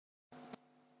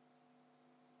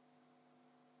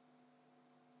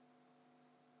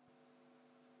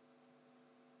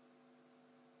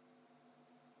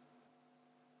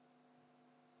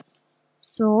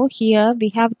So here we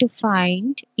have to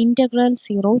find integral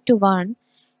 0 to 1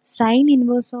 sine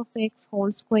inverse of x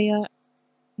whole square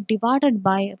divided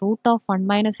by root of 1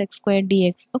 minus x squared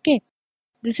dx. Okay,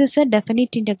 this is a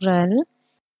definite integral.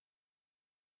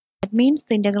 That means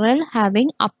the integral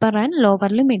having upper and lower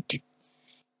limit.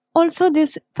 Also,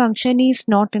 this function is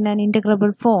not in an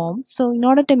integrable form. So in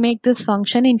order to make this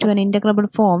function into an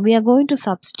integrable form, we are going to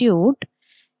substitute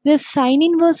this sine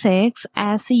inverse x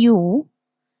as u,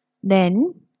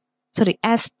 then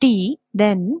as t,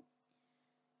 then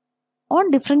on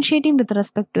differentiating with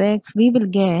respect to x, we will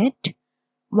get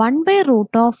 1 by root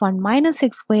of 1 minus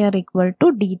x square equal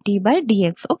to dt by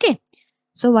dx. Okay.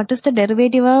 So what is the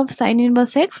derivative of sine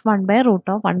inverse x? 1 by root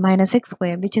of 1 minus x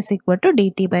square, which is equal to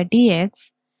dt by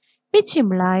dx, which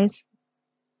implies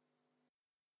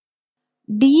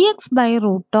dx by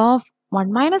root of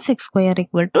 1 minus x square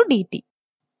equal to dt.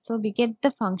 So we get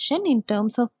the function in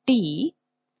terms of t.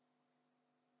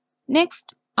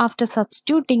 Next, after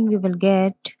substituting, we will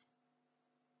get,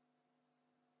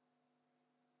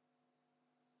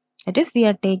 that is, we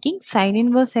are taking sine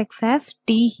inverse x as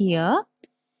t here,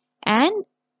 and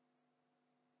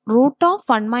root of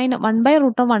 1 by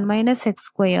root of 1 minus x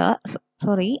square,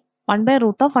 1 by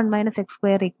root of 1 minus x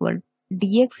square equal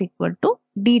dx equal to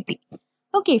dt.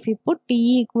 Okay, if we put t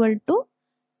equal to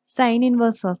sine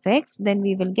inverse of x, then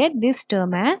we will get this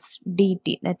term as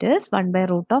dt, that is 1 by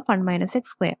root of 1 minus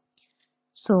x square.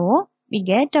 So we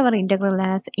get our integral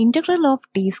as integral of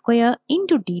t square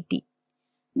into dt,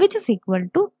 which is equal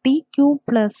to t cube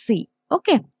plus c.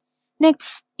 Okay.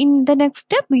 Next, in the next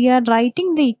step, we are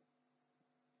writing the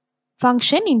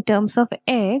function in terms of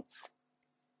x,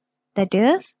 that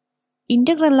is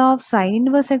integral of sine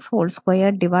inverse x whole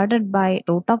square divided by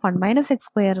root of 1 minus x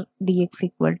square dx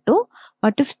equal to,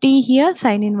 what is t here?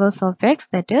 Sine inverse of x,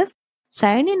 that is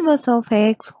sine inverse of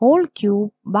x whole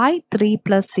cube by 3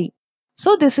 plus c.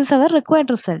 So this is our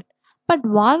required result. But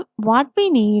what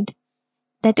we need,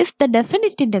 that is the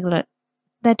definite integral.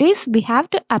 That is, we have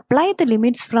to apply the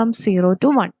limits from 0 to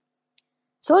 1.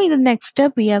 So in the next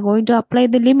step, we are going to apply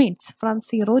the limits from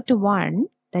 0 to 1.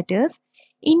 That is,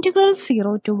 integral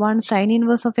 0 to 1 sine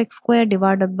inverse of x square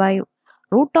divided by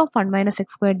root of 1 minus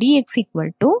x square dx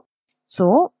equal to.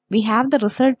 So we have the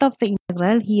result of the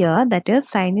integral here, that is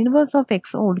sine inverse of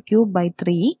x whole cube by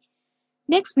 3.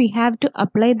 Next, we have to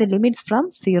apply the limits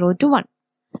from 0 to 1.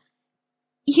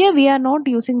 Here we are not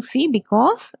using c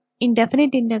because in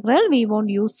definite integral we won't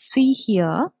use c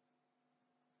here.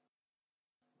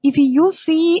 If you use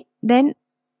c, then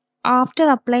after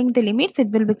applying the limits,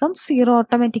 it will become 0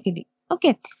 automatically.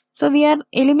 Okay, so we are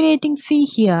eliminating c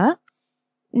here.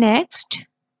 Next,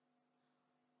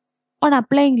 on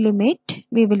applying limit,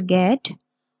 we will get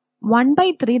 1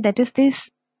 by 3, that is this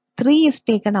 3 is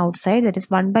taken outside, that is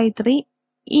 1 by 3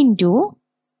 into,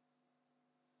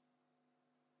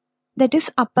 that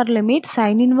is upper limit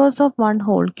sine inverse of 1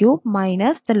 whole cube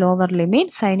minus the lower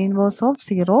limit sine inverse of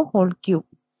 0 whole cube.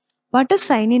 What is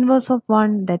sine inverse of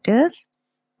 1? That is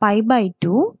pi by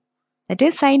 2. That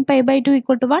is sine pi by 2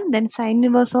 equal to 1. Then sine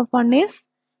inverse of 1 is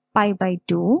pi by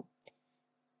 2.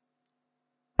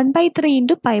 1 by 3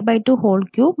 into pi by 2 whole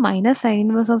cube minus sine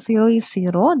inverse of 0 is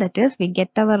 0. That is, we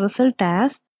get our result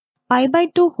as pi by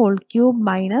 2 whole cube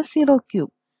minus 0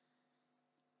 cube.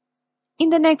 In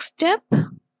the next step,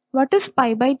 what is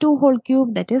pi by 2 whole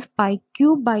cube? That is pi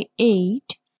cube by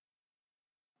 8.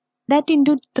 That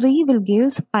into 3 will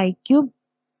give pi cube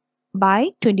by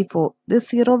 24. This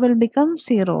 0 will become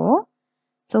 0.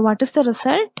 So what is the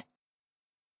result?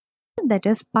 That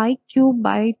is pi cube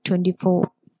by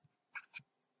 24.